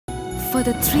for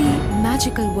the 3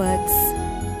 magical words,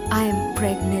 I am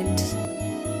pregnant.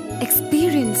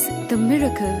 Experience the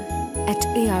miracle at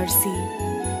ARC.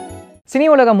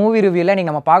 Cineulagam movie review la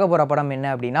neenga nama paaka pora padam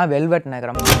enna appadina Velvet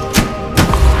Nagaram.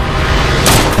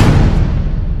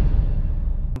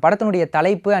 படத்தினுடைய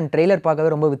தலைப்பு and trailer பார்க்கவே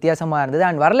ரொம்ப வித்தியாசமாக இருந்தது.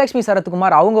 And Varalakshmi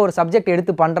Sarathkumar அவங்க ஒரு subject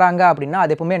எடுத்து பண்ணுறாங்க அப்படின்னா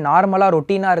அது எப்பவுமே நார்மலாக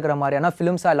ரொட்டீனாக இருக்கிற மாதிரியான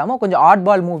ஃபிலிம்ஸாக இல்லாமல் கொஞ்சம்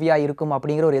ஆட்பால் மூவியாக இருக்கும்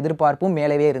அப்படிங்கிற ஒரு எதிர்பார்ப்பும்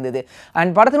மேலவே இருந்தது.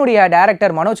 அண்ட் படத்தினுடைய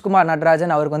டேரக்டர் மனோஜ்குமார்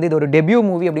நடராஜன் அவருக்கு வந்து இது ஒரு டெபியூ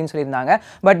மூவி அப்படின்னு சொல்லியிருந்தாங்க.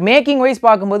 பட் மேக்கிங் வைஸ்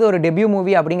பார்க்கும்போது ஒரு டெபியூ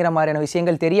மூவி அப்படிங்கிற மாதிரியான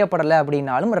விஷயங்கள் தெரியப்படலை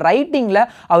அப்படின்னாலும் ரைட்டிங்கில்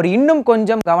அவர் இன்னும்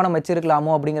கொஞ்சம் கவனம்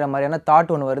வச்சிருக்கலாமோ அப்படிங்கிற மாதிரியான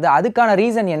தாட் ஒன்று வருது. அதுக்கான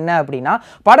ரீசன் என்ன அப்படின்னா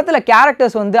படத்தில்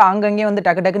கேரக்டர்ஸ் வந்து அங்கங்கே வந்து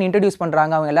டக்கு டக்குன்னு இன்ட்ரடியூஸ்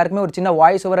பண்ணுறாங்க. அவங்க எல்லாருக்குமே ஒரு சின்ன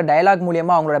வாய்ஸ் டயலாக்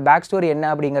மூலமா அவங்களோட பேக் ஸ்டோரி என்ன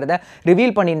அப்படிங்கறத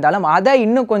ரிவீல் பண்ணியிருந்தாலும் அதை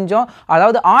இன்னும் கொஞ்சம்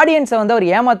அதாவது ஆடியன்ஸை வந்து அவர்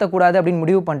ஏமாற்றக்கூடாது அப்படின்னு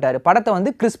முடிவு பண்ணிட்டாரு. படத்தை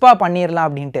வந்து கிறிஸ்பா பண்ணிடலாம்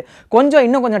அப்படின்ட்டு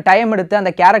இன்னும் கொஞ்சம் டைம் எடுத்து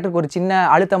அந்த கேரக்டருக்கு ஒரு சின்ன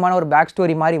அழுத்தமான ஒரு பேக்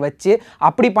ஸ்டோரி மாதிரி வச்சு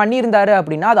அப்படி பண்ணியிருந்தாரு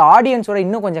அப்படின்னா அது ஆடியன்ஸோட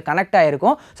இன்னும் கொஞ்சம் கனெக்ட்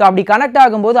ஆயிருக்கும். ஸோ அப்படி கனெக்ட்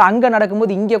ஆகும்போது அங்கே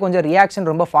நடக்கும்போது இங்கே கொஞ்சம் ரியாக்ஷன்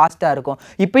ரொம்ப ஃபாஸ்ட்டாக இருக்கும்.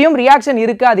 இப்பயும் ரியாக்ஷன்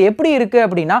இருக்கு. அது எப்படி இருக்கு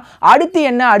அப்படின்னா அடுத்து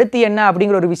என்ன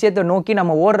அப்படிங்கிற ஒரு விஷயத்தை நோக்கி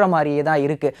நம்ம ஓடுற மாதிரியே தான்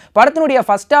இருக்கு. படத்தினுடைய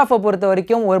ஃபர்ஸ்ட் ஹாஃபை பொறுத்த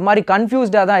வரைக்கும் ஒரு மாதிரி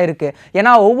கன்ஃபியூஸ்டா தான் இருக்கு.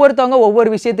 ஏன்னா ஒவ்வொருத்தவங்க ஒவ்வொரு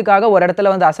விஷயத்துக்காக ஒரு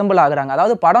இடத்துல வந்து அசம்பிள் ஆகுறாங்க.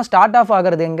 அதாவது படம் ஸ்டார்ட் ஆஃப்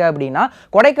ஆகுறது எங்க அப்படின்னா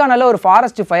கொடைக்கானல்ல ஒரு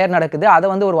ஃபாரஸ்ட் ஃபயர் நடக்குது. அதை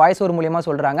வந்து ஒரு வாய்ஸ் ஓவர் மூலமா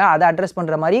சொல்றாங்க. அதை அட்ரஸ்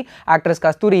பண்ற மாதிரி ஆக்ட்ரஸ்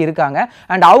கஸ்தூரி இருக்காங்க.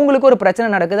 அண்ட் அவங்களுக்கு ஒரு பிரச்சனை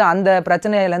நடக்குது. அந்த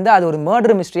பிரச்சனையில இருந்து அது ஒரு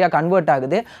மர்டர் மிஸ்ட்ரியா கன்வெர்ட்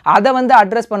ஆகுது. அதை வந்து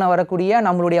அட்ரஸ் பண்ண வரக்கூடிய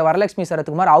நம்மளுடைய வரலட்சுமி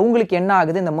சரத்குமார் அவங்களுக்கு என்ன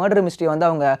ஆகுது, இந்த மர்டர் மிஸ்ட்ரி வந்து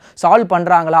அவங்க சால்வ்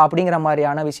பண்றாங்களா அப்படிங்கிற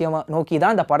மாதிரியான விஷயம் நோக்கி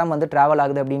தான் இந்த படம் வந்து டிராவல்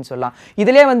ஆகுது அப்படின்னு சொல்லலாம்.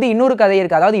 இதுலயே வந்து இன்னொரு கதை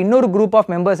இருக்கு. அதாவது இன்னொரு குரூப்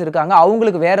ஆஃப் மெம்பர்ஸ் இருக்காங்க.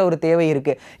 அவங்களுக்கு வேற ஒரு தேவை இருக்கு.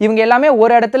 இவங்க எல்லாமே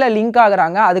ஒரு இடத்துல லிங்க்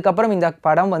ஆகுறாங்க. அதுக்கப்புறம் இந்த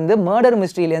படம் வந்து மர்டர்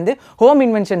மிஸ்ட்ரியிலேருந்து ஹோம்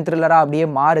இன்வென்ஷன் த்ரில்லராக அப்படியே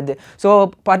மாறுது. ஸோ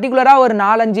பர்டிகுலராக ஒரு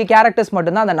 4-5 கேரக்டர்ஸ்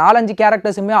மட்டும்தான். அந்த 4-5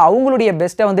 கேரக்டர்ஸுமே அவங்களுடைய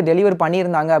பெஸ்ட்டை வந்து டெலிவர்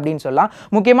பண்ணியிருந்தாங்க அப்படின்னு சொல்லலாம்.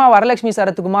 முக்கியமாக வரலட்சுமி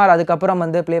சரத்குமார், அதுக்கப்புறம்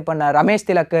வந்து ப்ளே பண்ண ரமேஷ்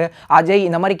திலக், அஜய்,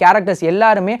 இந்த மாதிரி கேரக்டர்ஸ்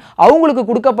எல்லாருமே அவங்களுக்கு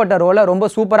கொடுக்கப்பட்ட ரோலை ரொம்ப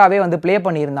சூப்பராகவே வந்து ப்ளே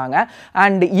பண்ணியிருந்தாங்க.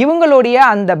 அண்ட் இவங்களுடைய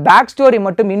அந்த பேக் ஸ்டோரி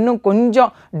மட்டும் இன்னும்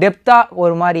கொஞ்சம் டெப்த்தாக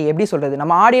ஒரு மாதிரி எப்படி சொல்கிறது,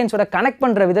 நம்ம ஆடியன்ஸோட கனெக்ட்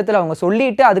பண்ணுற விதத்தில் அவங்க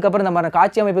சொல்லிட்டு அதுக்கப்புறம் இந்த மாதிரி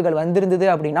காட்சி அமைப்புகள் வந்திருந்தது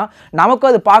அப்படின்னா நமக்கு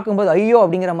அது பார்க்கும்போது ஐயோ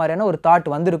அப்படிங்கிற மாதிரியான ஒரு தாட்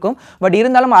வந்திருக்கும். பட்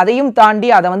இருந்தாலும் அதையும் தாண்டி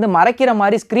அதை வந்து மறைக்கிற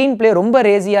மாதிரி ஸ்க்ரீன் பிளே ரொம்ப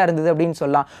ரேசியாக இருந்தது அப்படின்னு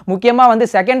சொல்லலாம். முக்கியமாக வந்து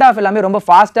செகண்ட் ஹாஃப் எல்லாமே ரொம்ப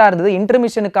ஃபாஸ்ட்டாக இருந்தது.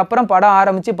 இன்டர்மிஷனுக்கு அப்புறம் படம்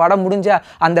ஆரம்பித்து படம் முடிஞ்ச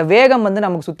அந்த வேகம் வந்து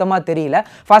நமக்கு சுத்தமாக தெரியல.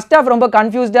 ஃபர்ஸ்ட் ஹாஃப் ரொம்ப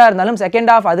கன்ஃபியூஸ்டாக இருந்தாலும்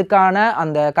செகண்ட் ஹாஃப் அதுக்கான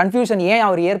அந்த கன்ஃபியூஷன் ஏன்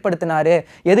அவர் ஏற்படுத்தினாரு,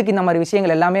 எதுக்கு இந்த மாதிரி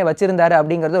விஷயங்கள் எல்லாமே வச்சிருந்தாரு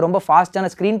அப்படிங்கிறது ரொம்ப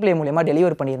ஃபாஸ்ட்டான ஸ்க்ரீன் பிளே மூலமா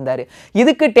டெலிவர் பண்ணியிருந்தாரு.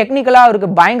 இதுக்கு டெக்னிக்கலாக அவருக்கு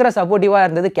பயங்கர சப்போர்ட்டிவாக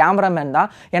இருந்தது கேமராமேன் தான்.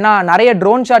 ஏன்னா நிறைய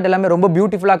ட்ரோன் ஷாட் எல்லாமே ரொம்ப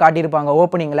பியூட்டிஃபுல்லாக காட்டியிருப்பாங்க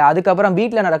ஓப்பனிங்கில். அதுக்கப்புறம்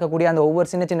வீட்டில் நடக்கக்கூடிய அந்த ஒவ்வொரு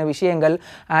சின்ன சின்ன விஷயங்கள்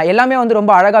எல்லாமே வந்து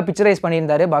ரொம்ப அழகாக பிக்சரைஸ்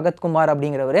பண்ணியிருந்தாரு பகத்குமார்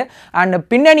அப்படிங்கிறவர். அண்ட்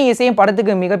பின்னணி இசையும்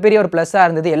படத்துக்கு மிகப்பெரிய ஒரு ப்ளஸ்ஸாக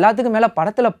இருந்தது. எல்லாத்துக்கும் மேலே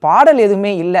படத்தில் பாடல்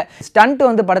எதுவுமே இல்லை. ஸ்டண்ட்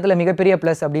வந்து படத்தில் மிகப்பெரிய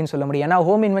ப்ளஸ் அப்படின்னு சொல்ல முடியும். ஏன்னா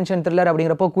ஹோம் இன்வென்ஷன் த்ரில்லர்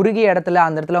அப்படிங்கிறப்போ குறுகிய இடத்துல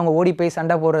அந்த இடத்துல அவங்க ஓடி போய்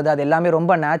சண்டை போடுறது அது எல்லாமே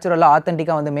ரொம்ப நேச்சுரலாக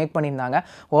ஆத்தென்டிக்காக வந்து மேக் பண்ணியிருந்தாங்க.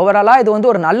 ஓவராலாக இது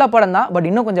வந்து ஒரு நல்ல படம் தான். பட்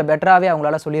இன்னும் கொஞ்சம் பெட்டராகவே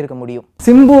அவங்களால சொல்லியிருக்க முடியும்.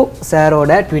 சிம்பு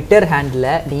சாரோட ட்விட்டர் ஹேண்டில்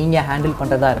நீங்கள் ஹேண்டில்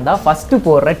பண்ணுறதா இருந்தால் ஃபஸ்ட்டு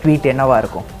போடுற ட்வீட் என்னவா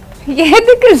இருக்கும்?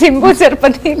 எதுக்கு சிம்பு சார்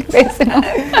பற்றி பேசணும்?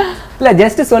 இல்லை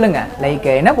ஜஸ்ட் சொல்லுங்க. லைக்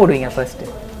என்ன போடுவீங்க first?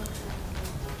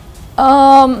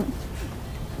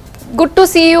 Good to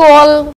see you all.